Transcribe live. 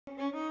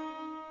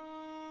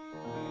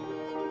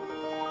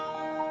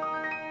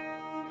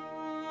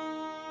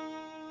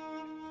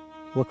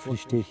وەک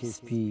فریشتێکی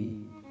سپی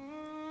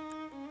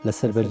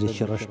لەسەر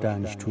بەردێکی ڕەش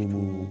دانیشتووم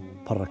و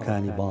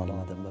پەڕەکانی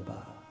باڵمەدەم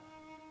بەبا.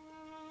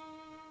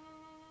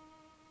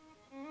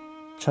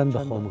 چەند بە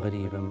خۆم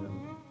غەریبم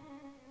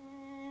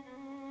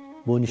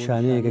بۆ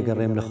نیشانەیەکە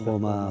گەڕێم لە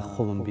خۆمە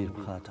خۆمم بیر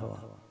بخاتەوە.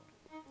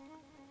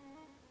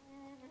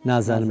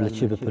 نازانم لە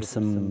چێ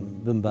بپرسم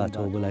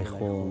بمباتەوە بەلای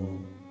خۆم،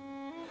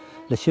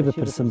 لە چێ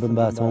بپرسم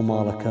بمباتەوە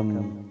ماڵەکەم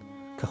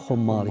کە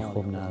خۆم ماڵی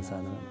خۆم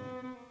نازانم،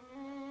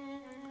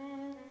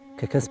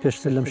 کە کەس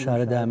پێشتر لەم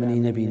شارەدا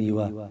منی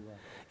نەبینیوە،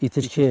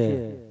 ئیتر کێ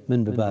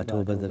من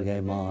بباتەوە بە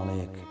دەرگای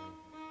ماڵێک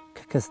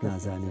کە کەس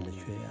نازانێت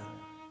لەکوێیە.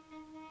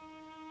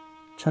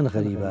 چەند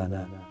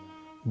غەریبانە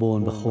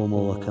بۆن بە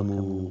خۆمەوەکەم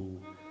و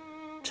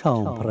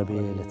چاوم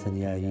پڕەبێ لە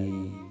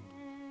تەنیایی،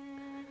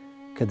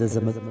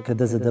 کە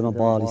دەزەدەمە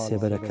باڵی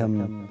سێبەرەکەم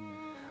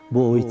بۆ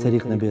ئەوەی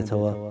تەریق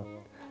نەبێتەوە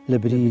لە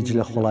بریج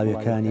لە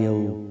خۆڵاویەکانیە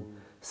و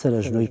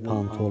سەرەژنۆی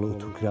پانتۆڵ و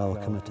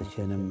تووکراوەکەمە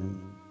تەکێنم.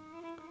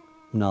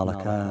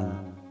 مناڵەکان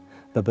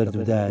بە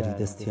بەردووداری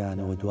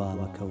دەستیانەوە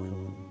دوامەکەون.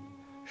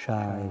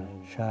 شاعر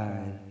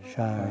شاعر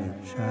شاعر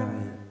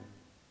شاعر.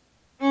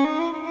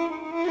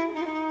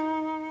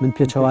 من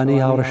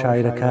پێچەوانەی هاوڕە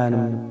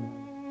شاعیرەکانم،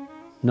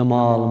 نە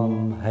ماڵم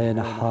هەیە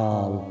نە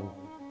حاڵ،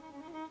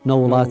 نە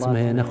وڵاتم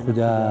هەیە نە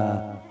خودا،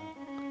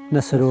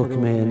 نە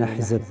سەرۆکم هەیە نە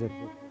حیزب.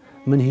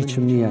 من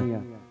هیچم نییە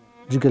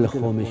جگە لە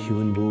خۆمێکی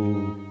ون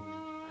بوو.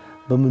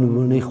 بە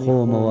منبوونەی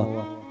خۆمەوە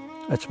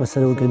ئەچمە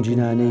سەرەوە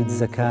گەنجینانەی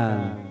دزەکان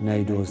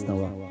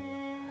نایدۆزنەوە،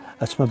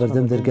 ئەچمە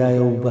بەردەم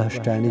دەرگایە و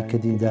بەهشتانەی کە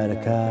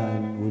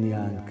دیندارەکان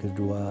ونیان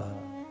کردووە.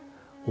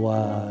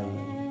 وای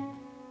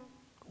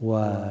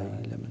وای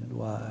لە من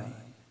وای.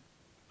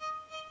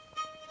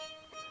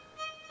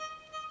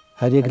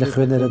 هەرێک لە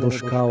خوێنەرە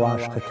دڵشکا و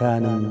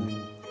عاشقەکانم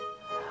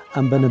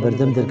ئەم بەنە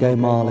بەردەم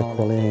دەرگای ماڵێک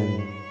وەڵێن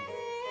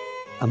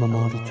ئەمە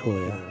ماڵی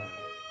تۆیە.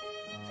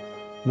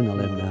 من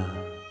ئەڵێم نا.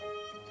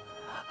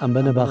 ئەم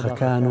بەنە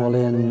باخەکان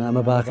وەڵێن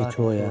ئەمە باخی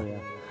تۆیە.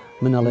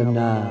 من ئەڵێم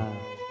نا.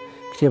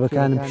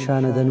 کتێبەکانم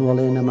پیشانە دەن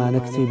وەڵێن ئەمانە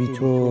کتێبی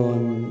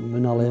تۆن.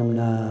 من ئەڵێم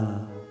نا.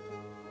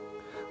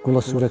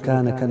 گوڵە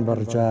سوورەکانەکەن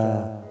بەڕجا،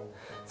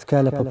 تکا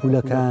لە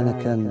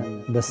پەپولەکانەکەن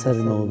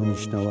بەسەرمەوە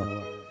بنیشنەوە،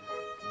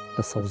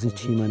 لە سەوزی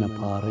چیمەنە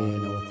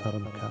پاڕێنەوە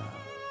تەڕمکە.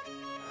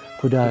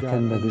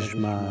 خوداکەن بە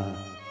گژمە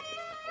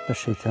بە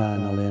شەیتان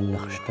ئەڵێن لە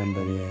خشتەم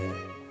بەرێ،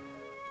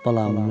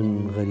 بەڵام من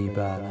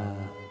غەریبانە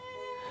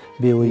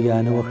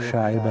بێوەیانە وەک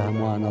شاعیر بە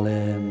هەمووان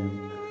ئەڵێم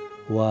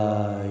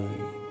وای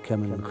کە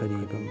من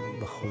غەریبم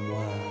بەخۆم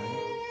وای.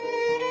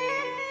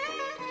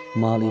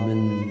 ماڵی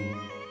من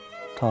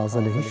تازە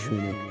لە هیچ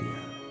شوێنێک نییە.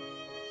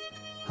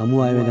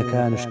 هەموو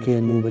ئاوێنەکان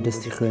شکێن و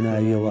بەدەستی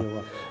خوێناویەوە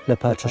لە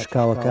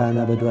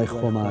پاچەشکاوەکانە بە دوای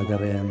خۆمە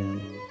ئاگەڕێم.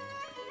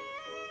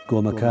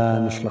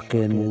 گۆمەکان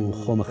شڵەقێن و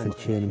خۆمە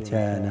خلکێنم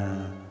تیانە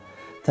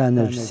تا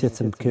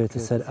نەرجسێتم بکەوێتە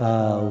سەر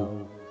ئاو.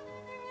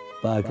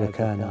 بە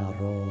ئاگرەکانە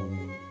ڕۆم،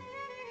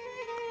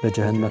 بە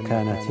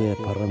جەهەنمەکانە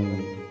تێپەڕم.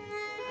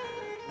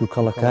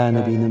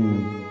 دووکەڵەکانە بینم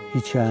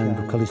هیچیان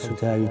دووکەڵی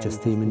سوتاوی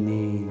جەستەی من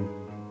نین.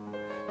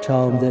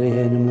 چاوم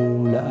دەرەهێنم و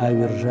لە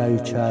ئاوی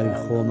ڕژاوی چاوی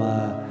خۆمە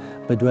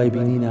بە دوای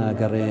بینی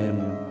ناگەڕێم.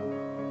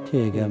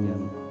 تێگەم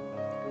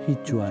هیچ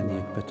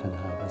جوانیەک بە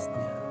تەنها بەس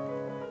نییە،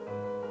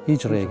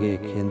 هیچ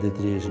ڕێگەیەک هێندە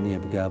درێژ نییە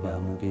بگا بە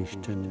هەموو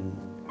گەیشتن.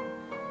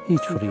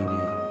 هیچ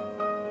فرینێک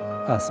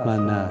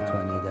ئاسمان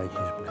ناتوانێت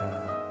داگیر بکە.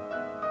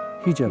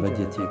 هیچ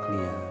ئەبەدیەتێک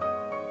نییە،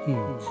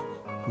 هیچ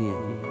نییە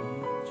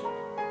هیچ.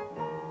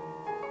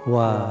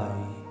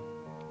 وای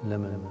لە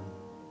من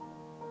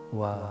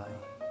وای.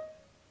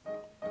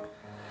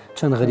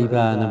 چەند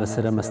غەریبانە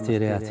بەسەر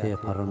مەستێرەیە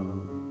تێپەڕم،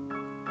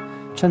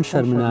 چەند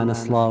شەرمنانە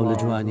سڵاو لە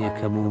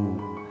جوانیەکەم و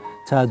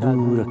تا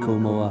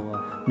دوورەکەومەوە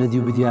نەدی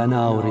و بدیانە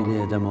ئاوڕی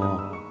لێدەمەوە.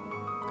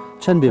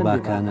 چەند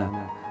بێباکانە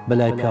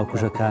بەلای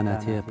پیاوکوژەکانە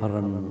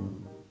تێپەڕم.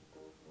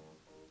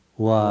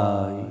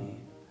 وای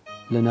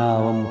لە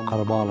ناوەم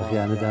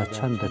قەرەباڵغیانەدا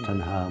چەندە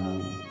تەنهام و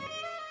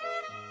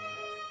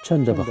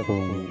چەندە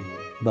بەخۆم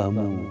بە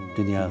هەموو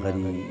دنیا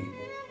غەریب.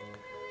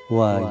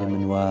 وای لە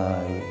من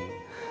وای.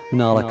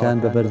 مناڵەکان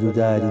بە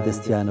بەردووداری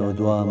دەستیانەوە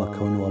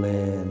دوامەکەون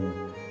وەڵێن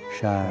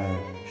شاعر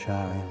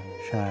شاعر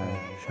شاعر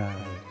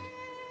شاعر.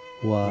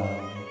 وای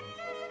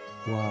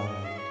وای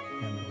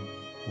لە من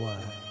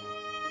وای.